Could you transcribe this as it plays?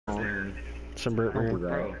Subvert.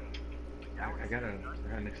 Bro, I gotta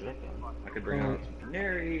mix it up though. I could bring out some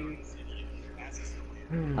canaries.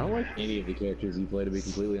 I don't like any of the characters you play, to be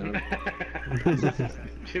completely honest.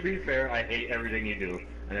 To be fair, I hate everything you do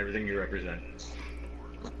and everything you represent.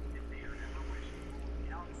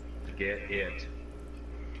 Get it.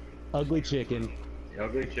 Ugly chicken. The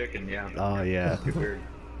ugly chicken, yeah. Oh yeah. It's weird.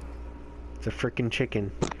 It's a freaking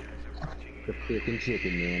chicken. The freaking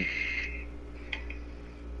chicken, man.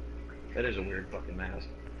 That is a weird fucking mask.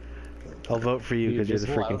 I'll vote for you because you're the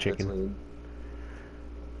freaking chicken.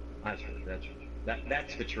 That's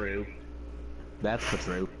the true. That's the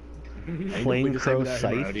true. Flame crow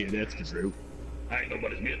scythe. That's the true. I ain't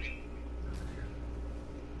nobody's bitch.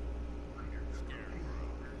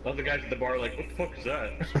 Love the guys at the bar like, what the fuck is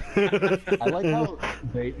that? I like how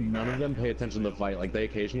none of them pay attention to the fight. Like, they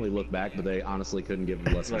occasionally look back, but they honestly couldn't give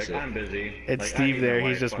them less of a Like, shit. I'm busy. It's like, Steve there,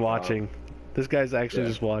 he's just watching. This guy's actually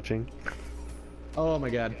just watching. Oh my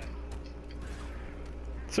god.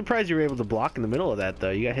 Surprised you were able to block in the middle of that though.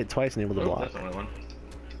 You got hit twice and able to block. That's the only one.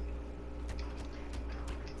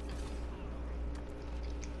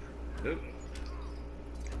 Oop.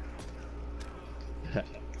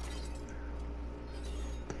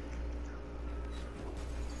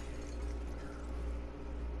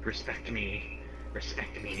 Respect me.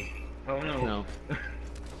 Respect me. Oh no. No.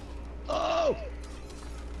 Oh!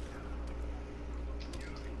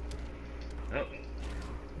 Oh.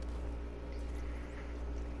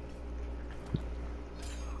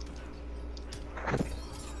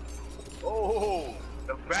 Oh,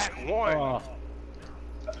 the back one. Oh.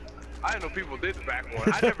 I didn't know people did the back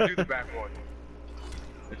one. I never do the back one.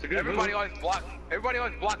 It's a good Everybody move.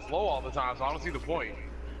 always blocks low all the time, so I don't see the point.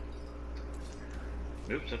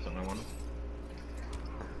 Oops, that's what I wanted.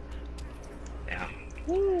 Yeah.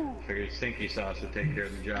 Woo. Figured Stinky Sauce would take care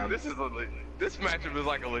of the job. This matchup is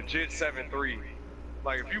like a legit 7-3.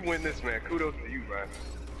 Like, if you win this, man, kudos to you, man.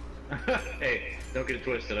 Hey, don't get it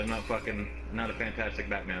twisted. I'm not a fantastic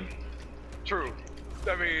Batman. True.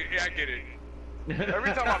 I mean, yeah, I get it.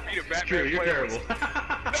 Every time I beat a Batman True, you're player, terrible. no,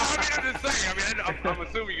 I mean, I'm just saying. I mean, I'm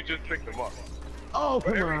assuming you just picked them up. Oh,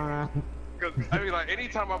 come on. Because, I mean, like,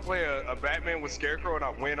 anytime I play a Batman with Scarecrow and I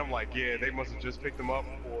win, I'm like, yeah, they must have just picked them up,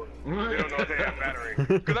 or they don't know if they have Batarang.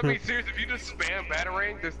 Because, I mean, seriously, if you just spam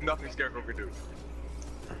Batarang, there's nothing Scarecrow can do.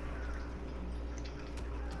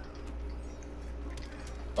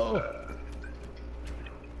 Oh.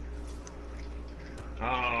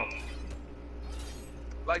 Oh,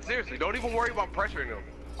 Like, seriously, don't even worry about pressuring them.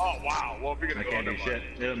 Oh, wow. Well, if you're I going to go can't do shit.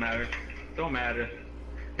 It doesn't matter. Don't matter.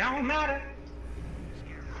 Don't matter.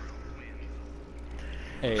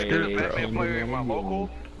 Hey, There's a Batman player in my local.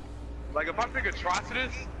 Like, if I pick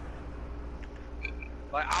Atrocitus,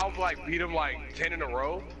 like, I'll, like, beat him, like, 10 in a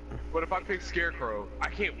row. But if I pick Scarecrow, I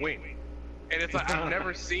can't win. And it's like, I've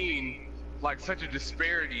never seen, like, such a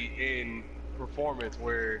disparity in performance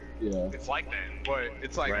where it's like that. But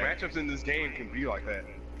it's like, matchups in this game can be like that.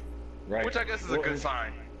 Right. Which I guess is a good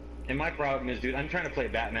sign. And my problem is, dude, I'm trying to play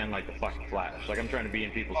Batman like the fucking Flash. Like, I'm trying to be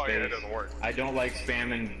in people's face. Yeah, that doesn't work. I don't like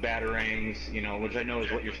spamming Batarangs, you know, which I know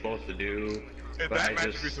is what you're supposed to do. If but that I match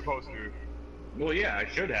just, you're supposed to. well, yeah, I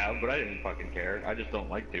should have, but I didn't fucking care. I just don't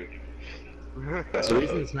like to. The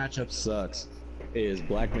reason this matchup sucks is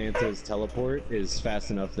Black Manta's teleport is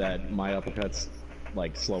fast enough that my uppercut's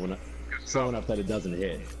like slow enough that it doesn't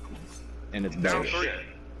hit, and it's Down better. 3.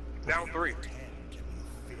 Down 3.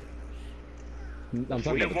 I'm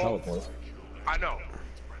talking about the teleport. I know.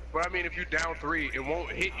 But I mean, if you're down 3, it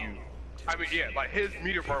won't hit you. I mean, yeah, like his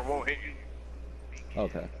meter burn won't hit you.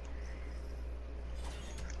 Okay.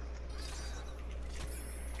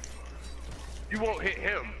 You won't hit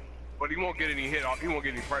him, but he won't get any hit off. He won't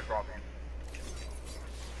get any pressure off you.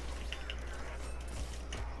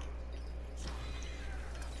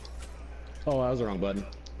 Oh, that was the wrong button.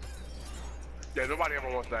 Yeah, nobody ever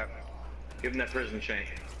wants that. Give him that prison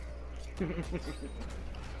shank.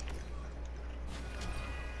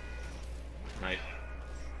 Nice.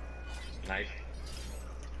 Nice.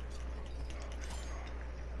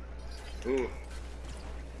 Ooh.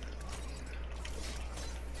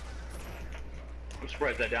 I'm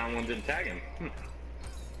surprised that down one didn't tag him.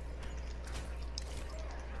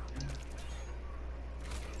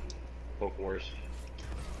 Poke wars.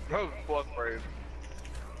 Oh, plus brave.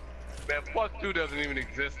 Man, plus 2 doesn't even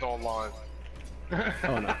exist online.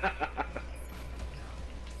 Oh no.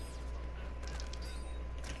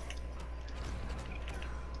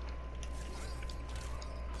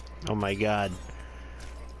 Oh my god.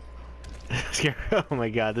 Oh my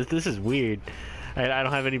god, this is weird. I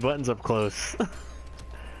don't have any buttons up close.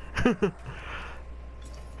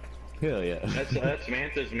 Hell yeah. That's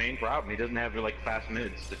Manta's main problem. He doesn't have like fast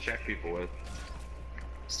mids to check people with.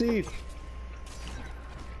 Steve.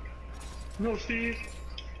 No, Steve.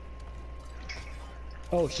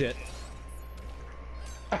 Oh shit.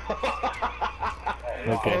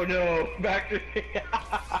 Okay. Oh no, back to me.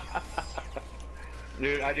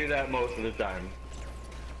 Dude, I do that most of the time.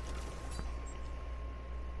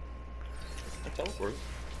 I teleport.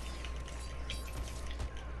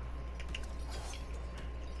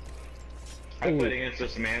 I played against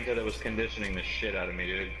this Manta that was conditioning the shit out of me,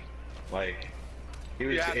 dude. Like, he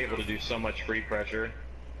was able to do so much free pressure.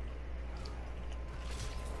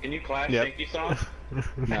 Can you clash Stinky Song?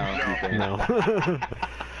 No. No.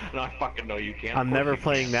 No, I fucking know you can't. I'm never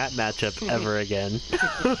playing that matchup ever again.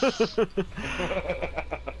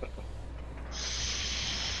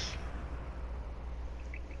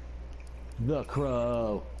 The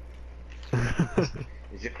Crow.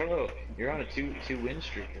 He's a crow. You're on a two win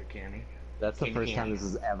streak there, Cammy. That's the first time this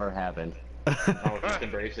has ever happened. Oh, just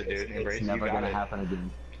embrace it, dude. Embrace it. It's never gonna happen again.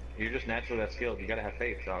 You're just naturally that skilled. You gotta have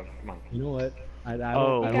faith, dog. Come on. You know what?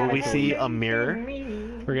 Oh, will we see a mirror?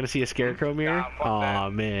 We're gonna see a scarecrow mirror? Aw,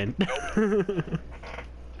 man.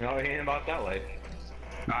 No, he ain't about that life.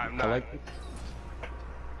 I'm not.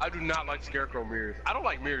 I do not like scarecrow mirrors. I don't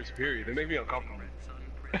like mirrors, period. They make me uncomfortable.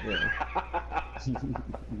 Yeah.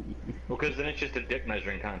 Well, because then it's just a dick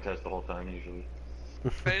measuring contest the whole time, usually.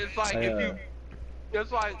 And it's like,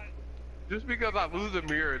 it's like, just because I lose a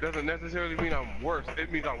mirror doesn't necessarily mean I'm worse.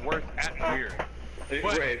 It means I'm worse at the mirror.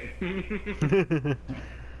 But Right.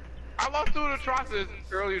 I lost to an Atrocitus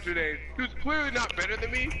earlier today, who's clearly not better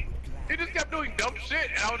than me. He just kept doing dumb shit,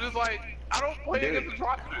 and I was just like, I don't play against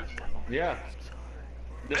Atrocitus. Yeah.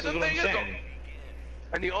 This is what I'm saying.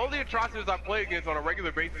 And the only Atrocitus I play against on a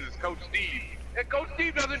regular basis is Coach Steve. And Coach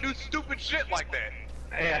Steve doesn't do stupid shit like that.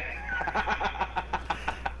 Yeah.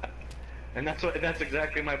 And that's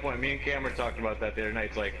exactly my point. Me and Cameron talked about that the other night.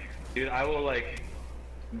 It's like, dude, I will like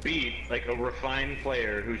beat like a refined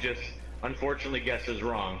player who just unfortunately guesses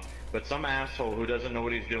wrong, but some asshole who doesn't know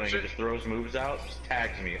what he's doing and just throws moves out, just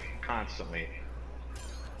tags me constantly.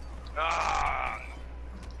 Ah.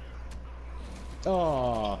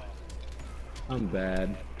 Oh, I'm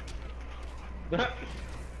bad.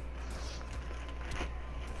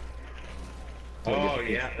 Oh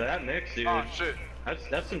yeah, that mix, dude. Oh shit.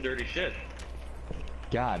 That's some dirty shit.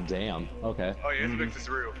 God damn. Okay. Oh yeah, this mix is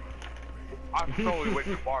real. I'm totally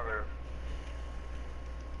waiting for bar there.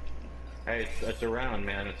 Hey, it's around,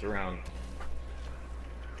 man. It's around.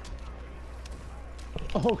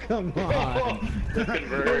 Oh come on. The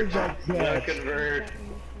convert. The convert.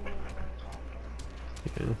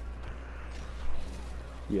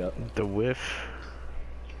 Yep. The whiff.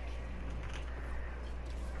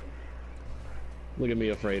 Look at me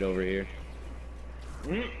afraid over here.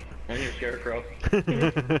 And your scarecrow.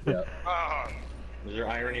 Yep. Is there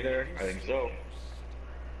irony there? I think so.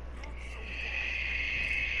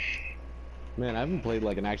 Man, I haven't played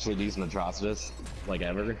like an actually decent Atrocitus like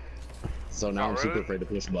ever. So now I'm super afraid to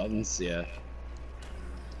push buttons. Yeah.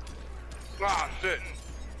 Ah shit.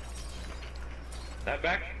 That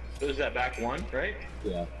back is that back one, right?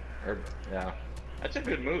 Yeah. Or yeah. That's a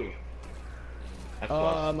good move. That's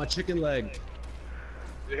plus. My chicken leg.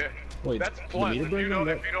 Yeah. Wait, that's plus. If you don't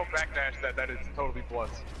that? backdash that is totally plus.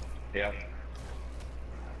 Yeah.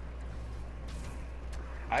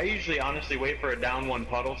 I usually honestly wait for a down one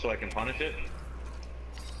puddle so I can punish it.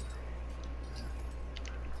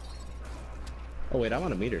 Oh wait, I'm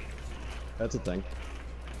on a meter. That's a thing.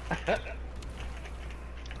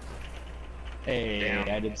 Hey, Damn.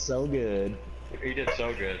 I did so good. You did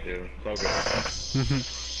so good, dude. So good.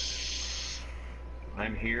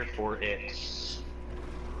 I'm here for it.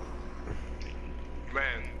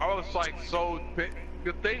 Man, I was like so pissed.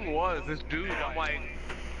 The thing was, this dude, I'm like,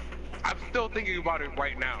 I'm still thinking about it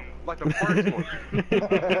right now. Like the first one.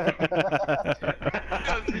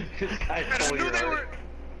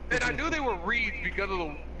 And I knew they were reads because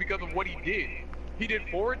of what he did. He did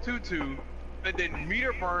forward 2-2, and then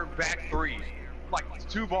meter burn back 3, like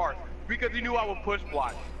 2 bars, because he knew I would push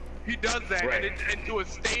block. He does that and it's into a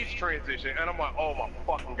stage transition, and I'm like, oh my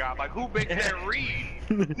fucking god, like who makes that read?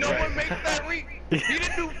 No one makes that read. He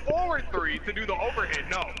didn't do forward 3 to do the overhead,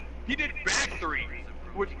 no. He did back 3,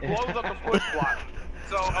 which blows up the push block.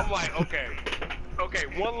 So I'm like, okay,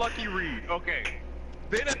 one lucky read, okay.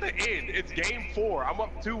 Then at the end, it's game 4. I'm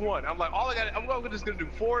up 2-1. I'm like, I'm just gonna do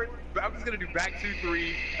forward. I'm just gonna do back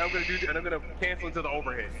 2-3. And I'm gonna cancel into the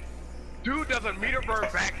overhead. Dude does a meter burn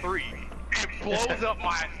back 3 and blows up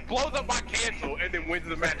my cancel and then wins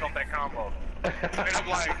the match off that combo. And I'm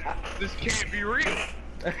like, this can't be real.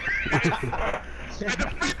 And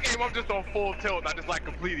the fifth game, I'm just on full tilt. I just like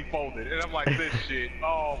completely folded, and I'm like, this shit.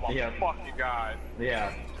 Oh my fucking god.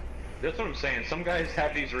 Yeah. That's what I'm saying. Some guys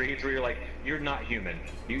have these reads where you're like, you're not human.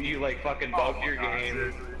 You like fucking bugged your game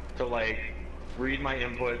seriously. To like read my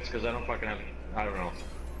inputs because I don't fucking have. I don't know.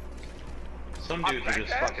 Some dudes are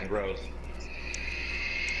just fucking gross.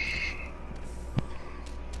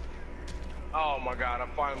 Oh my god! I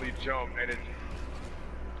finally jumped and it.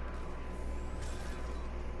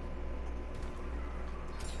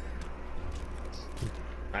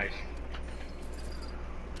 Nice.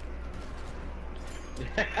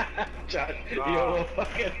 Josh, YOLO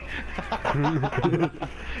fucking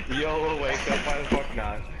YOLO wake up, why the fuck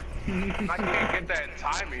not? I can't get that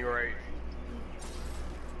timing right.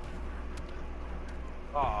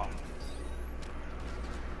 Oh.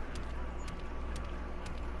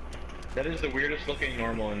 That is the weirdest looking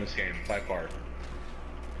normal in this game, by far.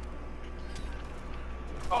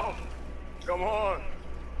 Oh, come on.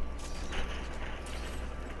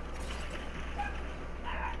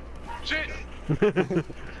 Shit.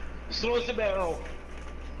 Slow as the barrel.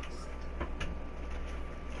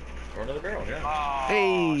 Or another barrel, yeah. Oh,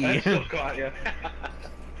 hey! That still caught you.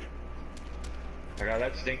 I got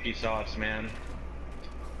that stinky sauce, man.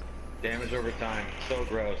 Damage over time. So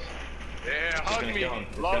gross. Yeah, hug me.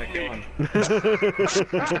 Love me.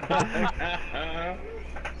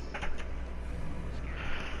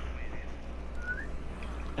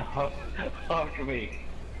 Hug me.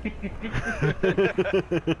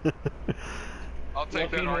 I'll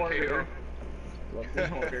take that arcade.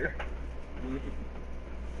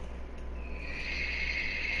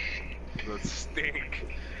 The stink.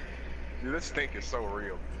 Dude, this stink is so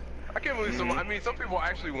real. I can't believe some. I mean, some people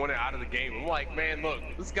actually want it out of the game. I'm like, man, look,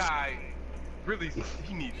 this guy really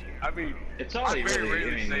he needs it. I mean, it's all I very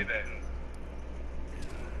rarely say that.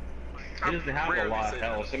 He doesn't have a lot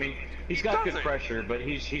else. I mean, he's got good pressure, but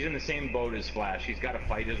he's in the same boat as Flash. He's got to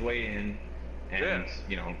fight his way in, and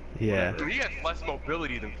you know. Yeah. He has less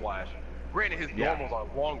mobility than Flash. Granted, his normals are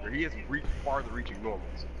longer. He has farther reaching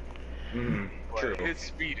normals. True. His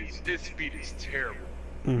speed is terrible.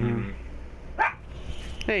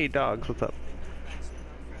 Hey, dogs, what's up?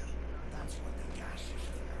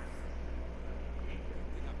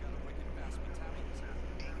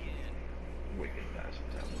 Wicked fast.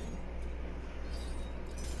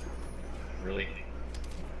 Really?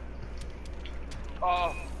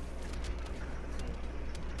 Oh.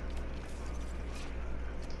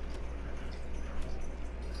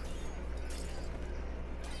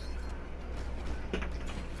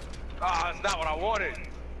 Ah, that's not what I wanted.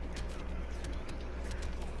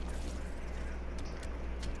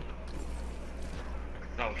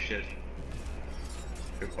 Oh shit.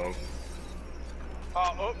 Good poke.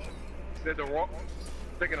 Oops.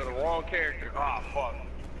 Thinking of the wrong character. Ah, fuck.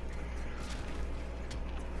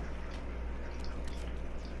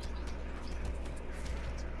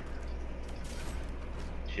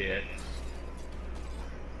 Shit.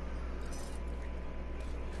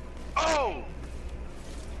 Oh!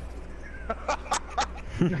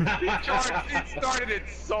 He started it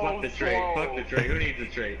so Fuck the trait. slow. Fuck the trait. Who needs a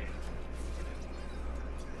trait?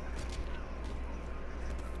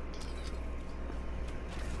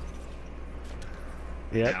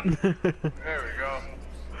 Yep. There we go.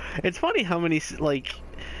 It's funny how many, like,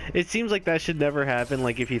 it seems like that should never happen,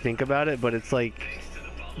 like, if you think about it, but it's like,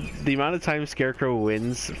 the amount of time Scarecrow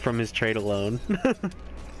wins from his trade alone.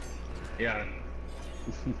 Yeah.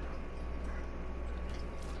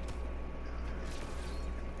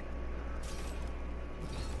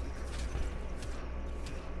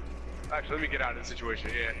 Actually, let me get out of this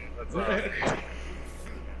situation. Yeah, that's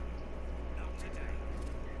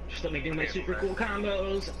Just let me do my super cool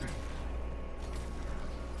combos.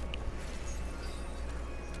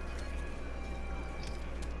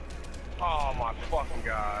 Oh my fucking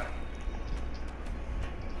god.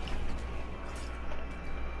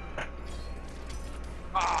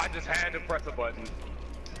 Ah, I just had to press a button.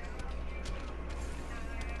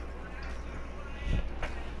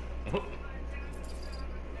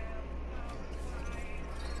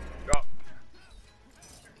 Go.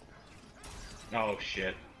 Oh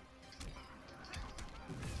shit.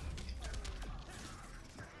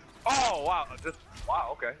 Oh wow, wow,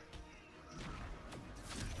 okay.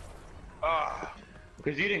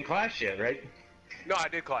 Because you didn't clash yet, right? No, I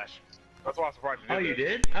did clash. That's why I was surprised you did. Oh, you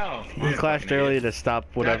did? Oh. He clashed early to stop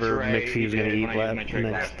whatever mix he was going to eat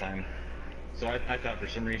last time. So I thought for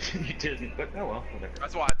some reason you didn't, but oh well, whatever.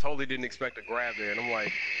 That's why I totally didn't expect to grab there, and I'm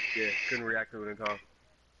like, yeah, couldn't react to it in time.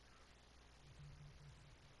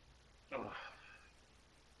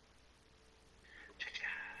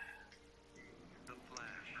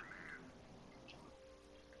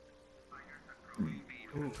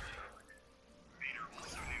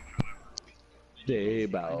 Day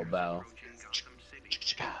bow bow.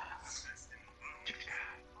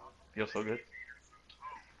 Feels so good.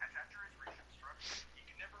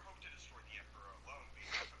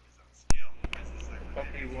 What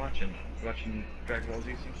are you watching? Watching Dragon Ball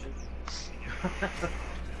Z some shit?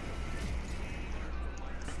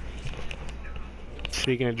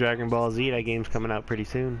 Speaking of Dragon Ball Z, that game's coming out pretty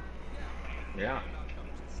soon. Yeah.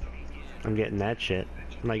 I'm getting that shit.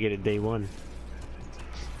 I might get it day one.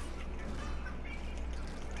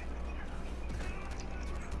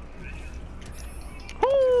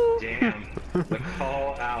 Damn. The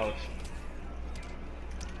call out.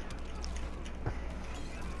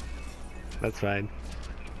 That's fine.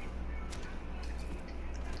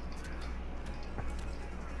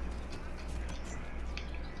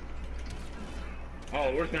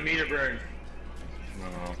 Oh, where's my meter burn?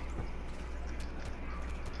 Oh.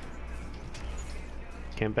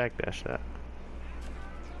 Can't backdash that.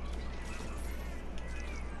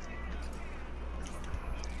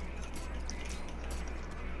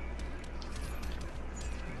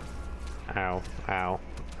 Ow, ow,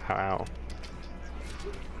 ow, ow.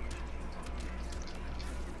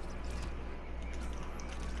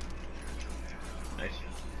 Nice.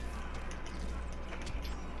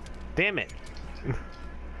 Damn it!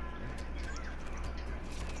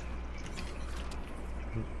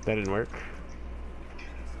 That didn't work.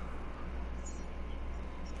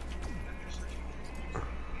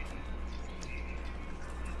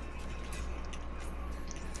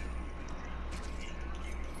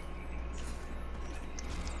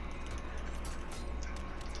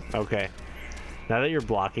 Okay. Now that you're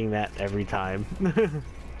blocking that every time.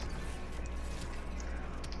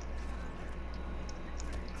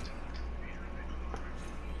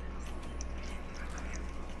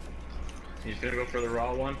 You just gonna go for the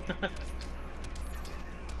raw one?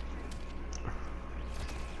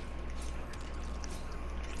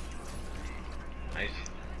 Nice.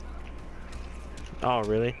 Oh,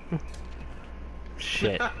 really?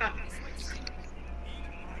 Shit.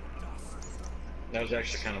 That was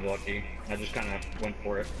actually kind of lucky. I just kind of went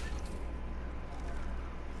for it.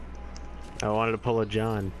 I wanted to pull a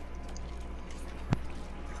John.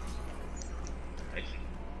 Nice.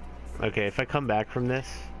 Okay, if I come back from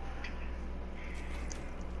this...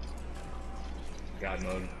 God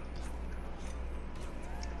mode.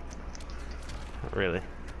 Really?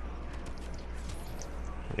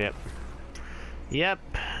 Yep. Yep.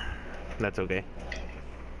 That's okay.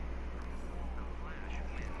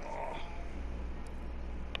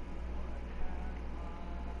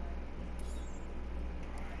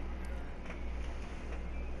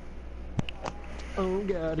 Oh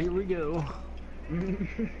god, here we go.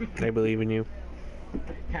 I believe in you.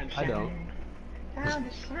 I don't.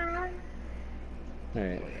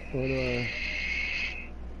 Alright, what do I...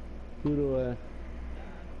 Who do I...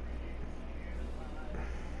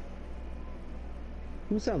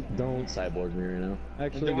 Who sounds... Don't cyborg me right now.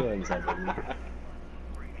 Actually, go ahead and cyborg me.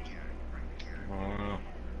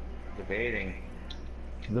 Debating.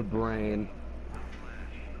 The brain.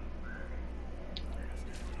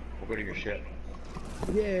 We'll go to your ship.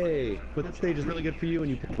 Yay! But that stage is really good for you and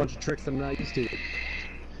you pull a bunch of tricks I'm not used to.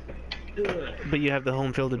 But you have the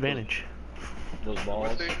home field advantage. Those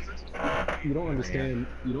balls. You don't understand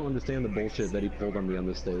the bullshit that he pulled on me on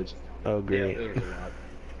this stage. Oh, great. Yeah, there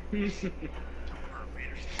was a lot.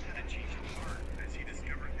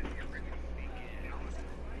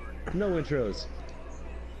 No intros.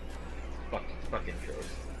 Fuck intros.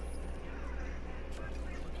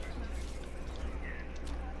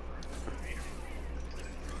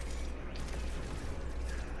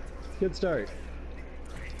 Good start.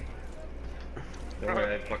 Don't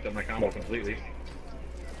worry, I fucked up my combo completely.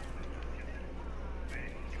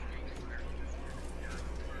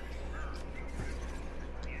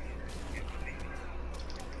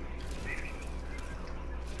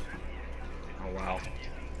 Oh wow.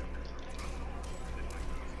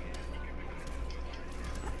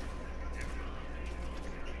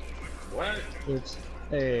 What? Oops.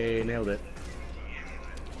 Hey, nailed it.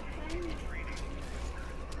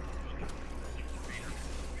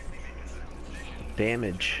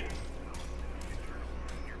 Damage.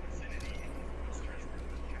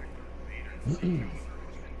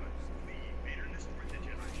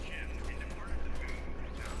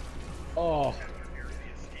 Oh.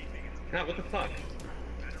 Nah, what the fuck?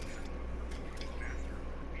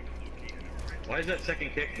 Why is that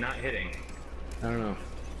second kick not hitting? I don't know.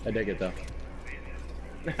 I dig it though.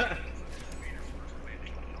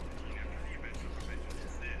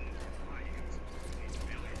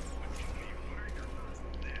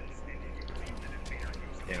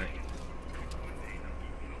 Damn it.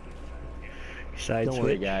 Side Don't switch.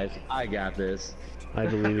 worry, guys. I got this. I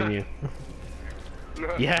believe in you.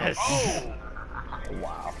 Yes! Oh!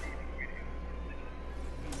 Wow.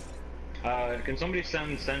 Can somebody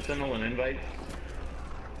send Sentinel an invite?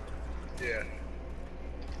 Yeah.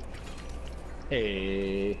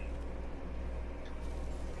 Hey.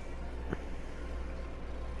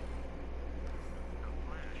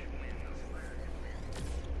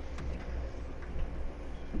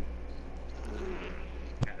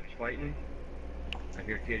 Cats fighting. I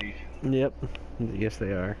hear kitties. Yep. Yes,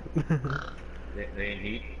 they are. They in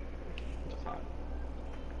heat. That's hot.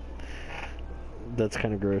 That's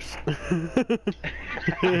kind of gross.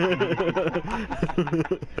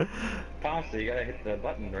 Pasta, you gotta hit the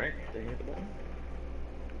button, right? Did you hit the button?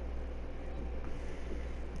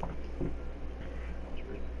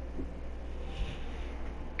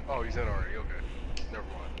 Oh, he's in already. Okay. Never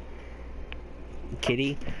mind.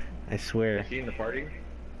 Kitty, I swear. Is he in the party?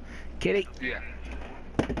 Kitty! Yeah.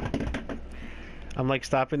 I'm like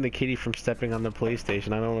stopping the kitty from stepping on the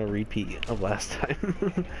PlayStation. I don't want to repeat of last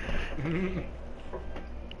time.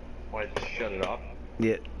 Why, shut it off?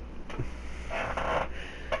 Yeah.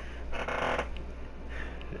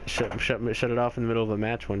 Shut it off in the middle of a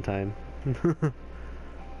match one time. Dang.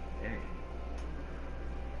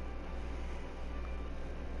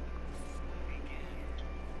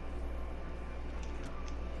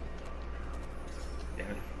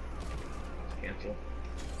 Damn it. Cancel.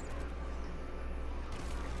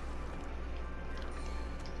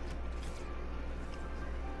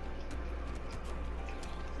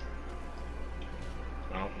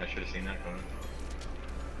 Oh, I should have seen that coming.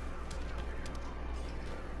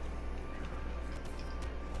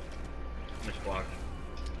 Nice block.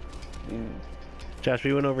 Josh,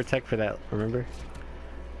 we went over tech for that, remember?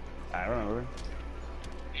 I remember.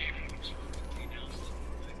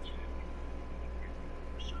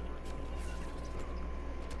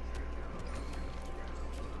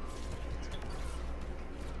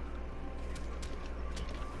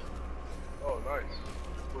 Oh, nice.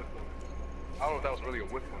 Whip one. I don't know if that was really a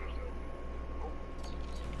whip one or something.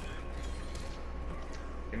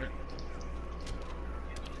 Damn it.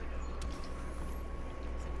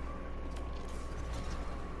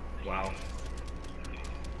 Wow.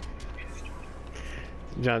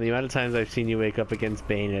 John, the amount of times I've seen you wake up against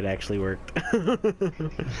Bane, it actually worked.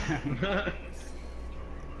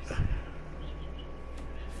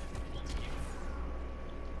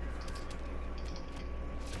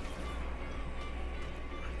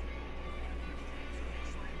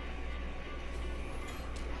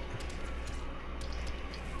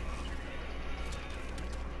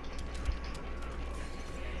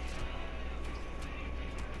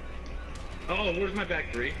 Oh, where's my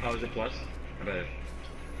back three? Oh, is it plus? I bet it.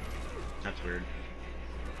 That's weird.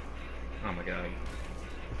 Oh my god.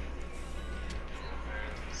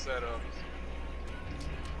 Setups.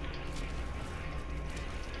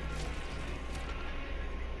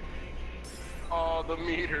 Oh, the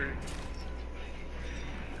meter.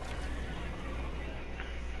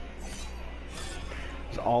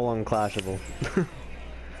 It's all unclashable. Yep.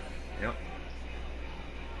 Damn,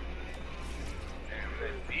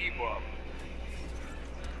 that debuff.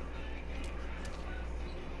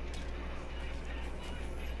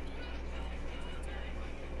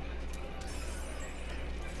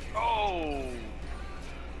 Oh!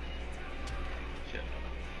 Shit.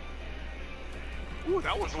 Ooh,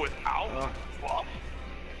 that was without buff.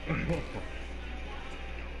 This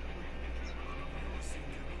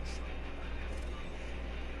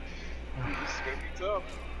is gonna be tough.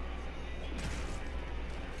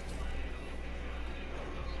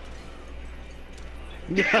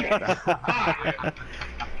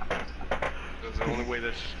 That's the only way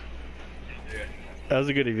this. Yeah, That was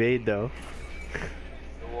a good evade, though.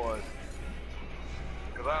 it was.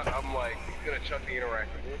 Cause I'm like, he's gonna chuck the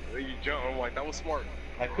interactable. Then you jump. I'm like, that was smart.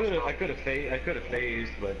 I could have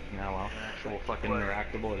phased, but now well, actual fucking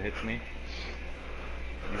interactable, it hits me.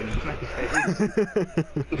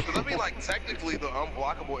 Cause I mean, like, technically, the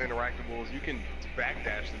unblockable interactables, you can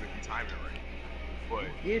backdash them if you time it right. But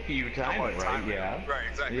If you time it right, yeah. Right,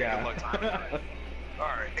 exactly. Yeah. Good luck timing it right. All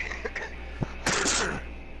right.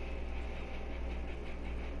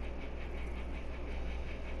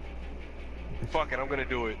 Fuck it, I'm gonna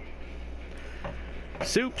do it.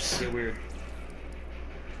 Supes! Get weird.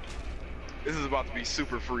 This is about to be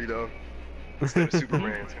super free though. Instead of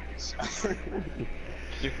Superman, it's gonna be super free.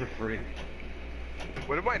 Super free.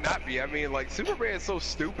 But it might not be. I mean, like, Superman's so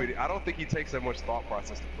stupid. I don't think he takes that much thought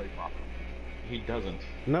process to play properly. He doesn't.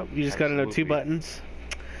 Nope, you just gotta know 2 Absolutely. buttons.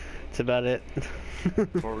 That's about it.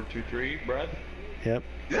 Forward 2-3, Brad. Yep.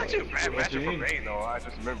 He's actually a bad matchup for Bane, though. I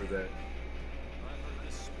just remember that.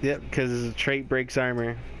 Yep, because trait breaks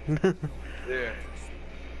armor. Yeah.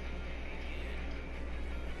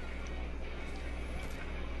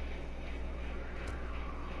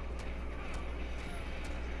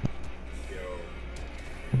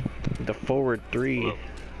 The forward 3.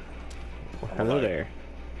 Hello there.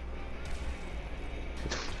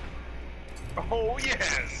 Oh,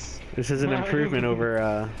 yes! This is an improvement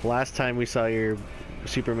over last time we saw your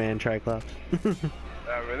Superman Triclops. Man,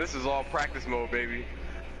 this is all practice mode, baby.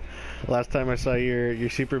 Last time I saw your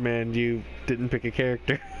Superman, you didn't pick a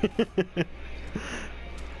character.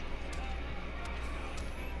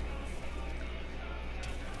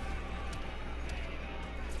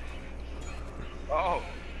 Oh.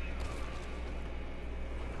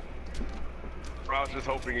 I was just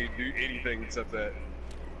hoping he'd do anything except that.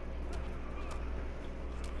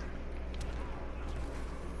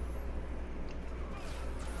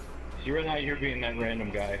 You're not here being that random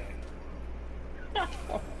guy.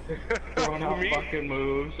 Throwing out fucking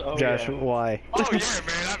moves. Oh, Josh, yeah. why? Oh yeah,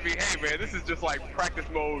 man. I mean, hey, man, this is just like practice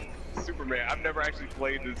mode Superman. I've never actually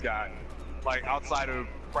played this guy, like outside of,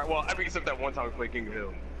 well, I mean, except that one time we played King of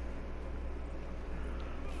Hill.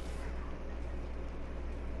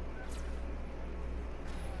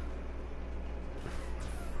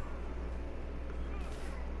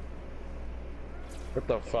 What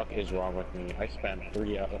the fuck is wrong with me? I spent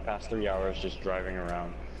the past 3 hours just driving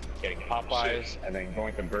around, getting Popeyes, and then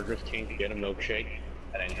going to Burger King to get a milkshake,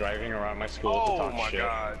 and then driving around my school to talk shit. Oh my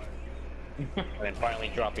god. And then finally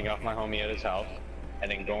dropping off my homie at his house, and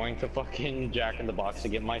then going to fucking Jack in the Box to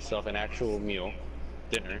get myself an actual meal,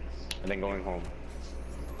 dinner, and then going home.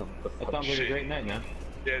 That sounds like a great night, man.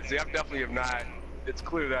 Yeah, see, I definitely have not, it's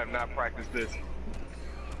clear that I've not practiced this.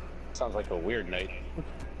 Sounds like a weird night.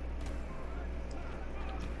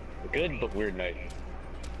 A good but weird night.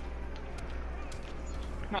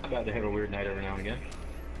 Not bad to have a weird night every now and again.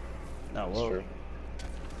 No, that's true.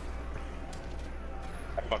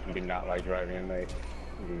 I fucking do not like driving at night.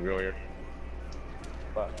 It'd be weird.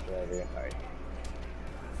 Fuck driving at night.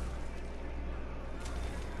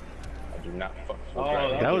 I do not fuck with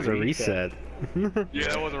driving. That was a reset. Yeah,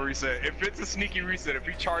 that was a reset. If it's a sneaky reset, if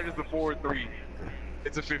he charges the forward 3,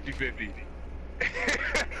 it's a 50-50.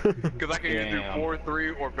 Because I can either do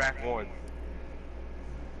 4-3 or back 1.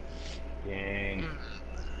 Dang.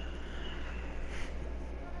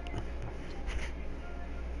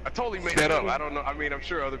 I totally made that up. I don't know. I mean, I'm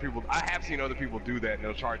sure other people. I have seen other people do that, and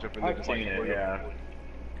they'll charge up and then just like. Yeah.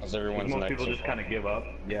 Because everyone's Most people just kind of give up.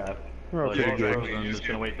 Yeah. We're all Like, pretty good. I'm just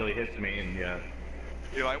gonna wait till he hits me, and yeah.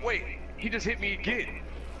 You're like, wait, he just hit me again.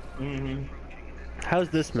 Mm-hmm. How's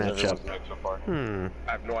this matchup? So far.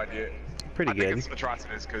 I have no idea. Pretty good. I think it's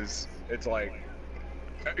atrocious because it's like,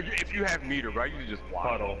 if you have meter, right, you can just block.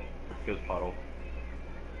 Puddle. Just puddle.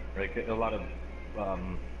 Like a lot of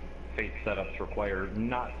fate setups require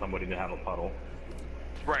not somebody to have a puddle.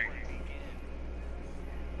 Right.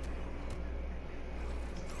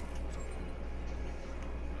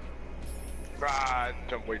 Ah, I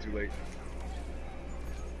jumped way too late.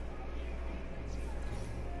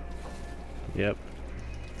 Yep.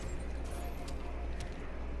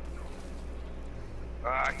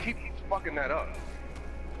 I keep fucking that up.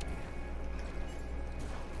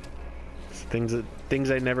 It's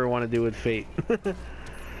things I never want to do with fate.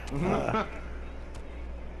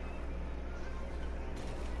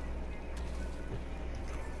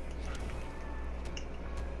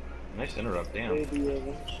 Nice interrupt, damn. Baby, I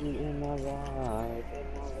want you in my life,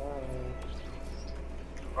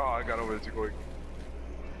 Oh, I got over there too quick.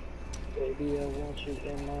 Baby, I want you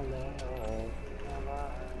in my life,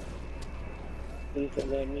 Please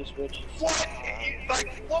don't let me switch. What?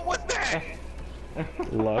 Like, what was that?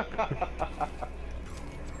 Luck.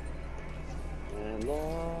 And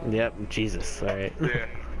Lord, Yep, Jesus, alright. Yeah.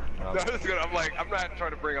 No, this is good. I'm like, I'm not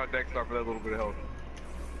trying to bring out Dexter for that little bit of help.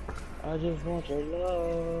 I just want your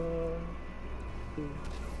love.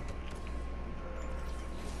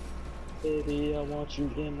 Baby, I want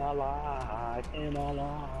you in my life, in my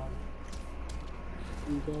life.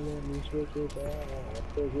 You don't let me switch it back,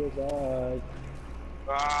 switch it back.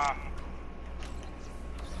 Ah.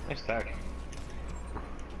 Nice tech.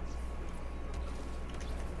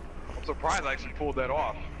 I'm surprised I actually pulled that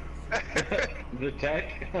off. The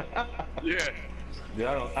tech? Yeah. Dude,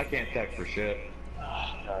 I can't tech for shit.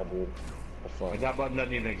 God, dude. The fuck? Like, that button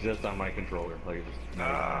doesn't even exist on my controller. Like, it's just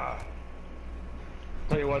not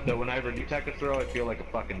Tell you what though, whenever you tech a throw, I feel like a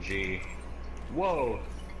fucking G. Whoa!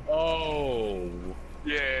 Oh!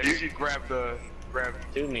 Yeah, you grab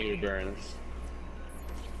 2 meter burns.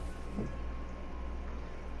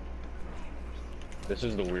 This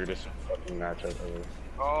is the weirdest fucking matchup ever.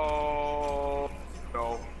 Oh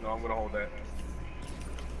no, I'm gonna hold that.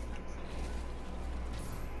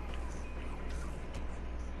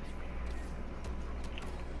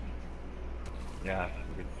 Yeah,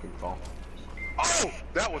 good call. Oh,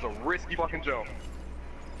 that was a risky fucking jump.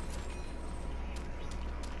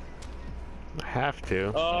 I have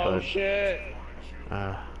to. Oh but, shit!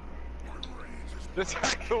 It's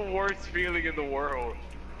like the worst feeling in the world.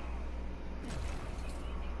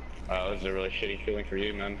 Oh, this is a really shitty feeling for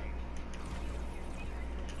you, man.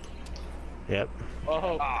 Yep.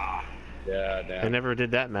 Oh. Ah. Yeah, damn. I never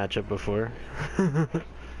did that matchup before. Yeah,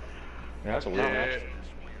 that's a weird Yeah. match.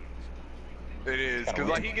 It is, because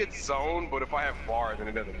like he gets zoned, but if I have bar, then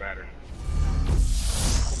it doesn't matter.